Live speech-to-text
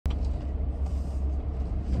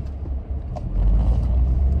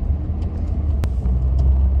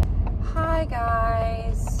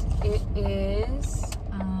is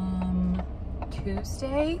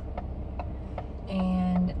Tuesday,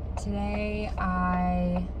 and today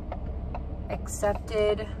I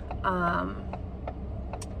accepted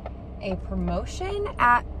a promotion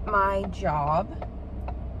at my job,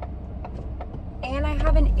 and I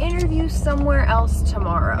have an interview somewhere else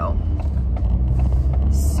tomorrow.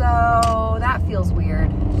 So that feels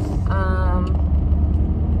weird.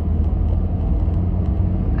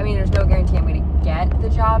 I mean, there's no guarantee I'm gonna get the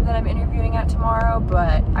job that I'm interviewing at tomorrow,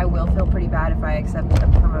 but I will feel pretty bad if I accept the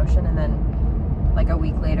promotion and then like a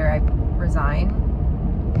week later I resign.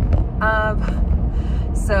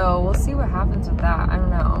 So we'll see what happens with that. I don't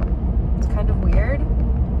know. It's kind of weird.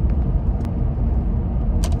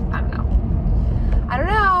 I don't know.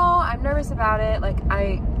 I'm nervous about it. Like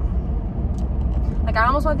I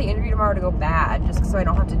almost want the interview tomorrow to go bad just so I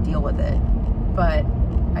don't have to deal with it, but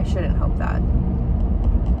I shouldn't hope that.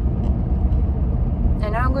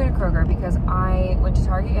 And now I'm going to Kroger because I went to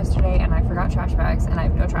Target yesterday and I forgot trash bags, and I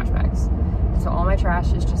have no trash bags. So all my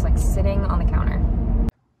trash is just like sitting on the counter.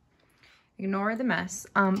 Ignore the mess.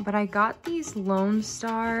 But I got these Lone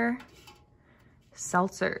Star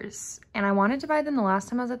seltzers, and I wanted to buy them the last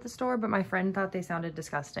time I was at the store, but my friend thought they sounded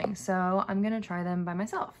disgusting. So I'm gonna try them by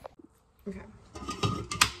myself. Okay.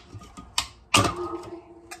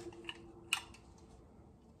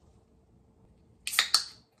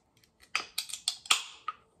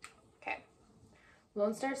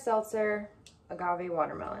 Lone Star Seltzer, agave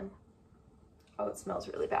watermelon. Oh, it smells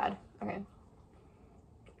really bad. Okay.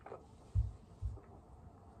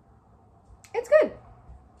 It's good.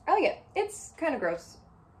 I like it. It's kind of gross.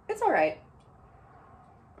 It's all right.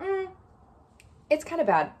 It's kind of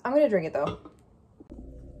bad. I'm gonna drink it though.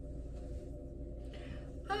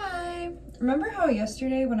 Hi. Remember how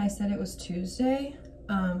yesterday when I said it was Tuesday?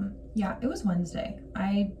 Yeah, it was Wednesday.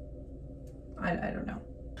 I don't know.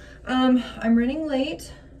 I'm running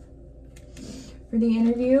late for the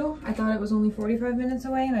interview. I thought it was only 45 minutes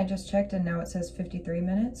away, and I just checked and now it says 53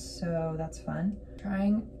 minutes, so that's fun.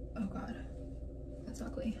 Oh God, that's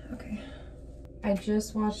ugly. Okay. I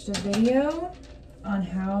just watched a video on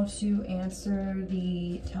how to answer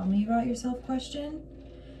the tell me about yourself question,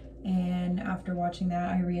 and after watching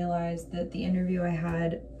that I realized that the interview I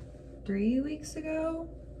had 3 weeks ago,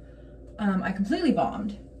 I completely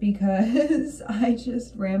bombed because I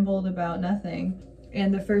just rambled about nothing.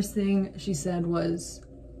 And the first thing she said was,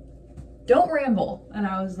 don't ramble. And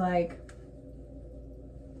I was like,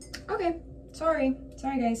 okay, sorry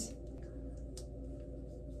guys.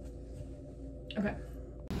 Okay.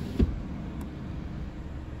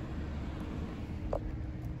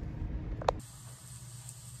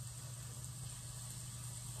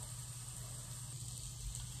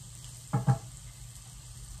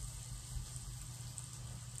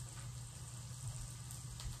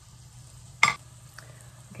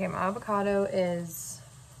 Okay, my avocado is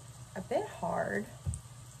a bit hard.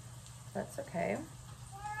 That's okay.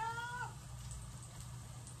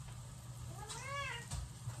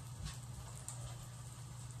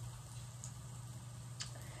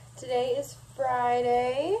 Today is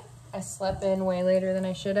Friday. I slept in way later than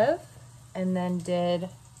I should have, and then did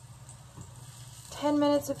 10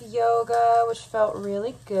 minutes of yoga, which felt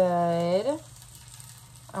really good.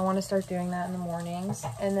 I want to start doing that in the mornings.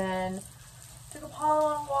 And then took Apollo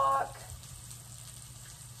on a walk,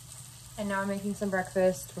 and now I'm making some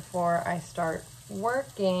breakfast before I start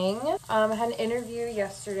working. I had an interview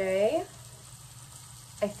yesterday.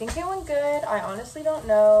 I think it went good. I honestly don't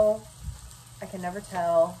know. I can never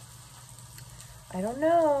tell. I don't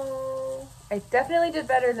know. I definitely did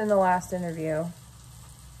better than the last interview.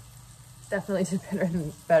 Definitely did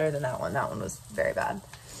better than that one. That one was very bad.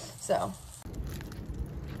 So.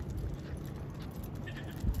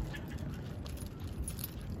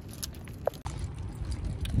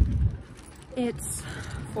 It's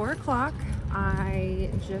 4 o'clock. I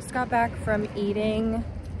just got back from eating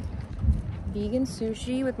vegan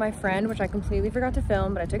sushi with my friend, which I completely forgot to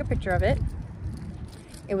film, but I took a picture of it.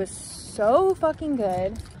 It was so fucking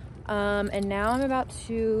good. And now I'm about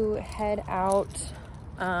to head out.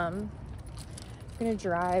 I'm gonna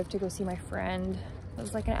drive to go see my friend. It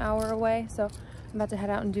was like an hour away, so I'm about to head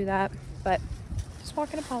out and do that, but just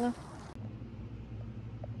walking Apollo.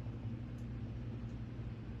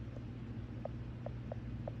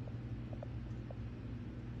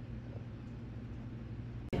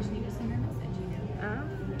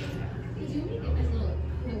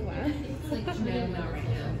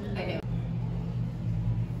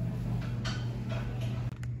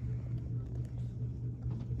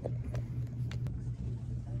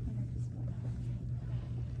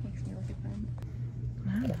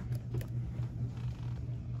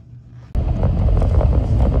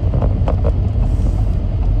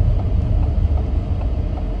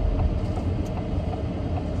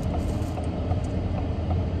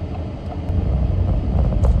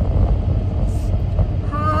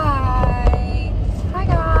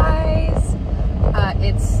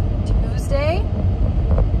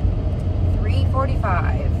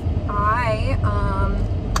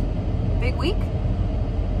 Big week.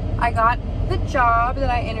 I got the job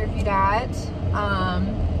that I interviewed at,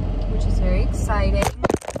 which is very exciting.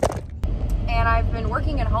 And I've been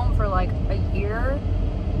working at home for like a year,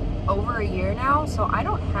 over a year now, so I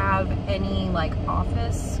don't have any like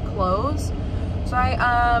office clothes. So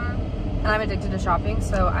and I'm addicted to shopping,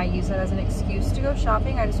 so I use that as an excuse to go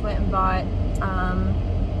shopping. I just went and bought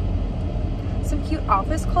some cute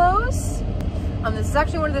office clothes. This is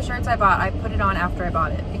actually one of the shirts I bought. I put it on after I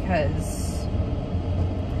bought it because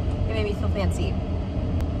it made me feel fancy.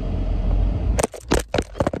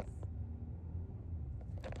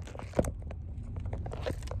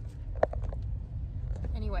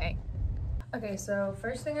 Anyway, okay, so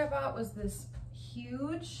first thing I bought was this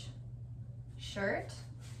huge shirt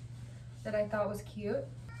that I thought was cute.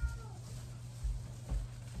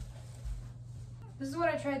 This is what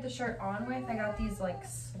I tried the shirt on with. I got these like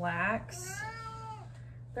slacks.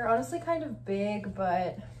 They're honestly kind of big,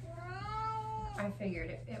 but I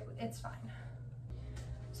figured it's fine.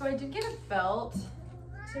 So I did get a belt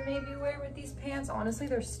to maybe wear with these pants. Honestly,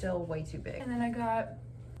 they're still way too big. And then I got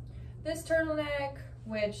this turtleneck,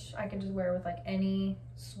 which I can just wear with like any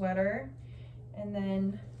sweater. And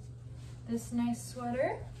then this nice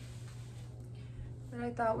sweater that I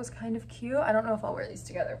thought was kind of cute. I don't know if I'll wear these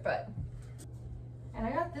together, but. And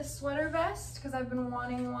I got this sweater vest because I've been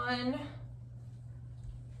wanting one.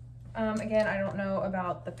 Again, I don't know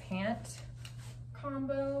about the pant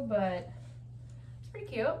combo, but it's pretty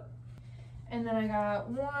cute. And then I got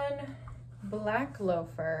one black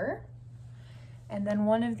loafer. And then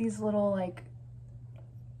one of these little like,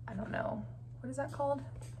 I don't know, what is that called?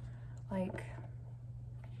 Like,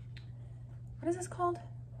 what is this called?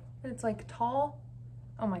 It's like tall.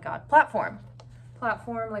 Oh my God, platform.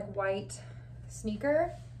 Platform, like white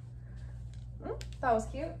sneaker. That was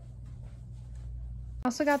cute. I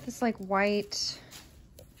also got this like white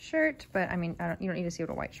shirt, but I mean, you don't need to see what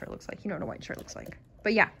a white shirt looks like. You know what a white shirt looks like.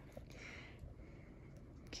 But yeah,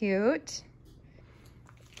 cute,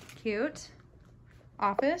 cute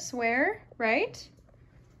office wear, right?